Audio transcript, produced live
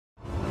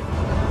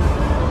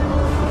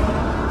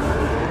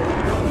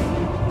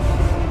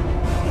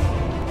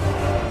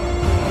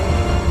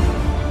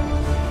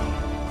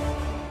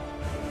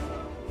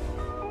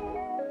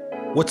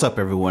What's up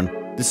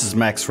everyone, this is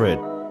Max Red.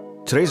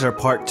 Today's our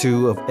part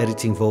 2 of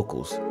editing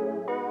vocals.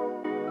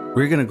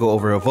 We're going to go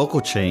over a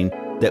vocal chain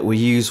that we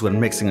use when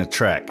mixing a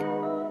track.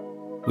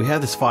 We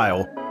have this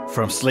file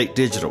from Slate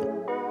Digital.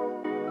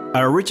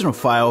 Our original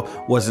file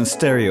was in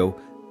stereo,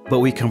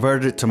 but we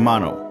converted it to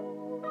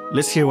mono.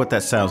 Let's hear what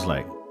that sounds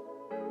like.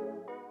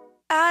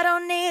 I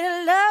don't need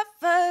a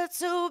lover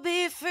to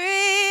be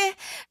free.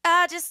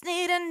 I just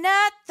need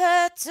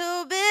another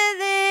to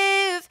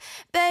believe.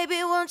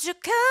 Baby, won't you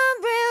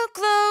come real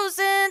close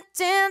and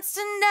dance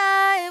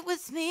tonight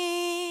with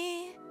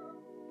me?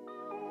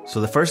 So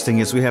the first thing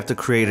is we have to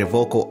create a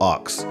vocal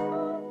aux.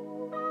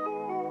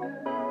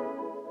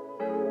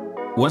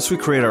 Once we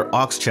create our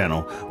aux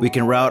channel, we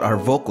can route our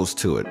vocals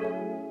to it.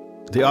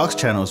 The aux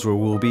channel is where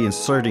we'll be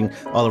inserting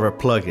all of our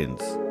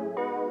plugins.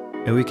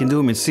 And we can do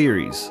them in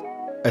series.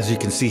 As you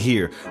can see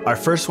here, our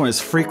first one is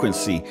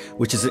Frequency,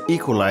 which is an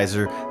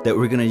equalizer that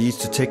we're going to use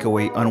to take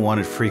away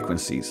unwanted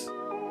frequencies.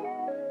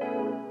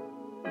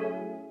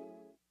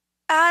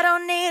 I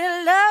don't need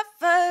a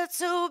lover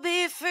to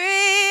be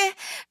free.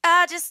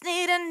 I just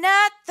need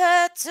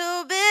another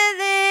to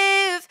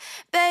believe.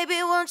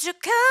 Baby, won't you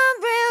come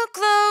real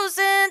close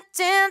and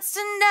dance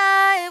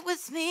tonight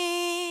with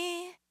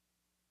me?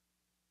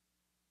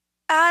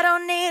 I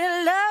don't need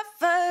a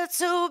lover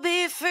to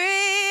be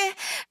free.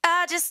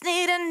 I just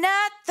need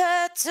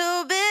another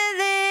to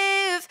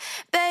believe.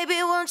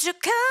 Baby, won't you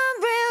come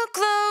real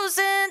close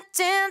and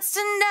dance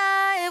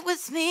tonight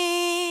with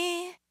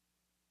me?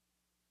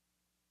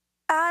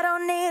 I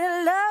don't need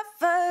a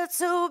lover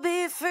to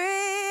be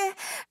free.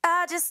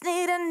 I just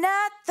need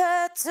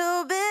another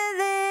to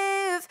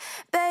believe.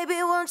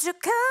 Baby, won't you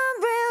come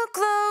real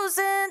close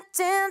and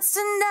dance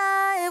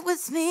tonight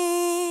with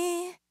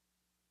me?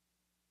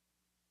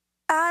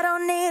 I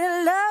don't need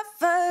a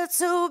lover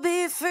to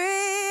be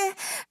free.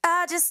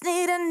 I just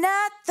need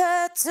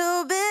another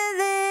to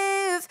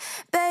believe.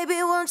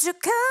 Baby, won't you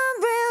come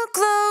real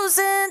close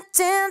and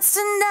dance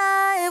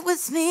tonight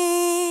with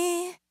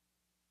me?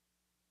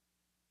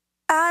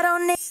 I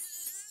don't need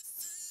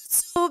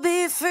to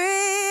be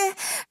free.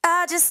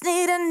 I just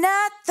need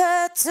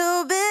another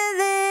to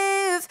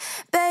believe.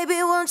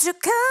 Baby, won't you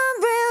come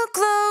real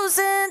close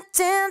and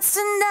dance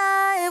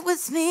tonight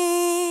with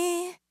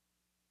me?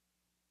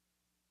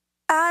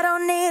 I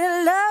don't need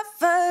a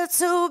lover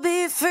to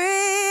be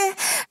free.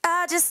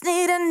 I just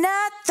need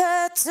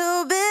another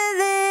to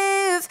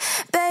believe.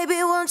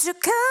 Baby, won't you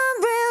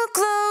come real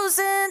close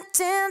and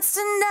dance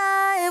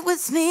tonight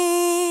with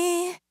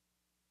me?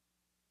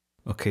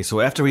 Okay, so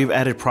after we've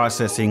added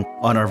processing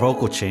on our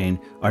vocal chain,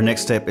 our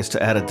next step is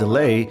to add a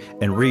delay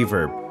and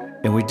reverb.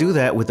 And we do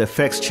that with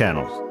effects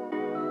channels.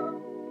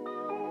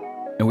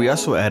 And we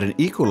also add an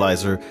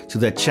equalizer to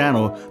that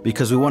channel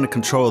because we want to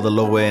control the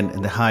low end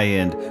and the high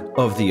end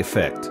of the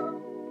effect.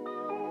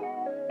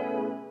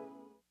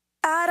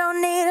 I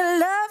don't need a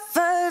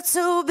lover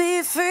to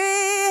be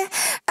free.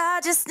 I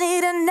just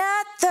need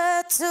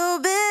another to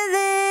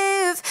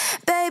believe.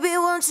 Baby,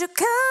 won't you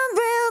come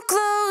real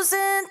close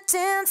and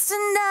dance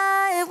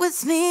tonight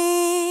with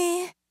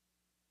me?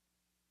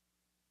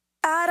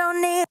 I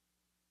don't need.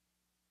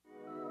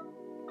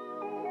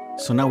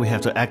 So now we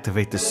have to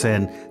activate the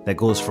send that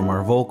goes from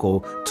our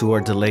vocal to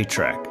our delay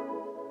track.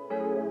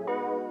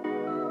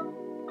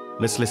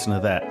 Let's listen to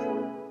that.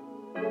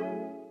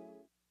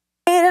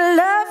 Need a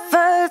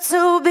lover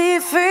to be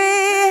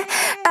free.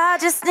 I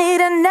just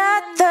need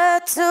another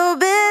to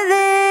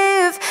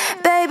believe.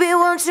 Baby,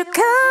 won't you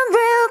come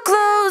real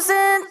close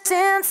and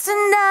dance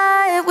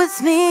tonight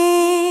with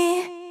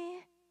me?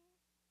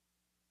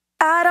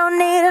 I don't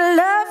need a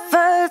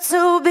lover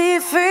to be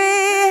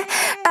free.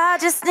 I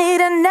just need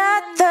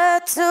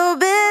another to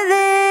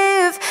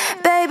believe.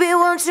 Baby,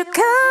 won't you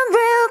come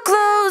real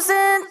close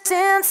and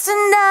dance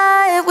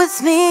tonight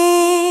with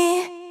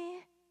me?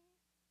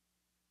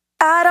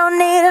 I don't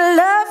need a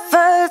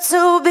lover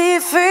to be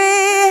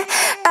free.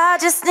 I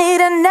just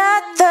need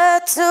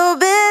another to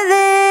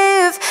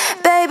believe.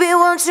 Baby,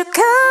 won't you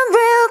come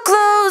real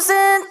close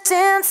and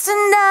dance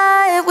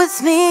tonight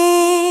with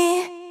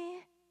me?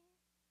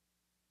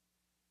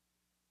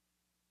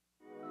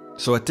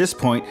 So at this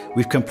point,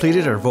 we've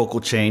completed our vocal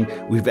chain,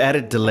 we've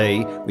added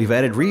delay, we've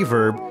added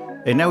reverb,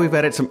 and now we've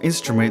added some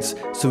instruments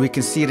so we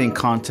can see it in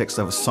context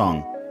of a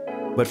song.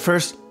 But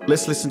first,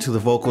 let's listen to the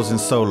vocals in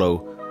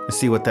solo and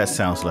see what that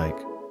sounds like.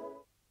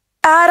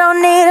 I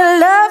don't need a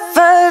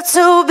lover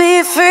to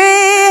be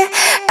free.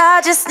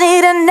 I just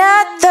need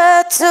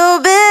another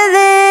to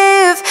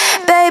believe.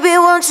 Baby,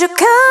 won't you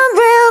come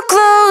real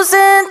close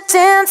and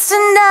dance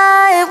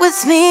tonight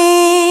with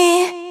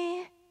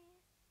me?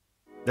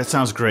 That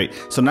sounds great.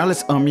 So now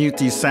let's unmute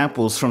these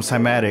samples from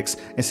Cymatics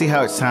and see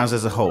how it sounds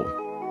as a whole.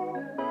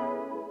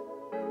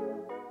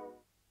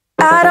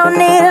 I don't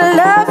need a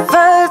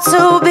lover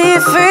to be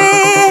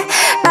free.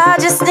 I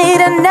just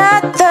need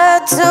another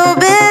to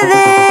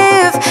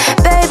believe.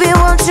 Baby,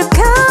 won't you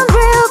come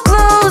real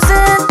close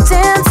and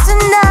dance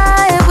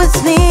tonight with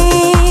me?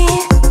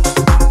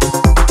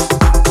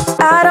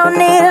 I don't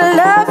need a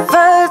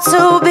lover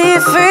to be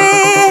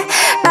free.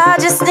 I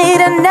just need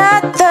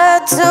another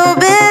to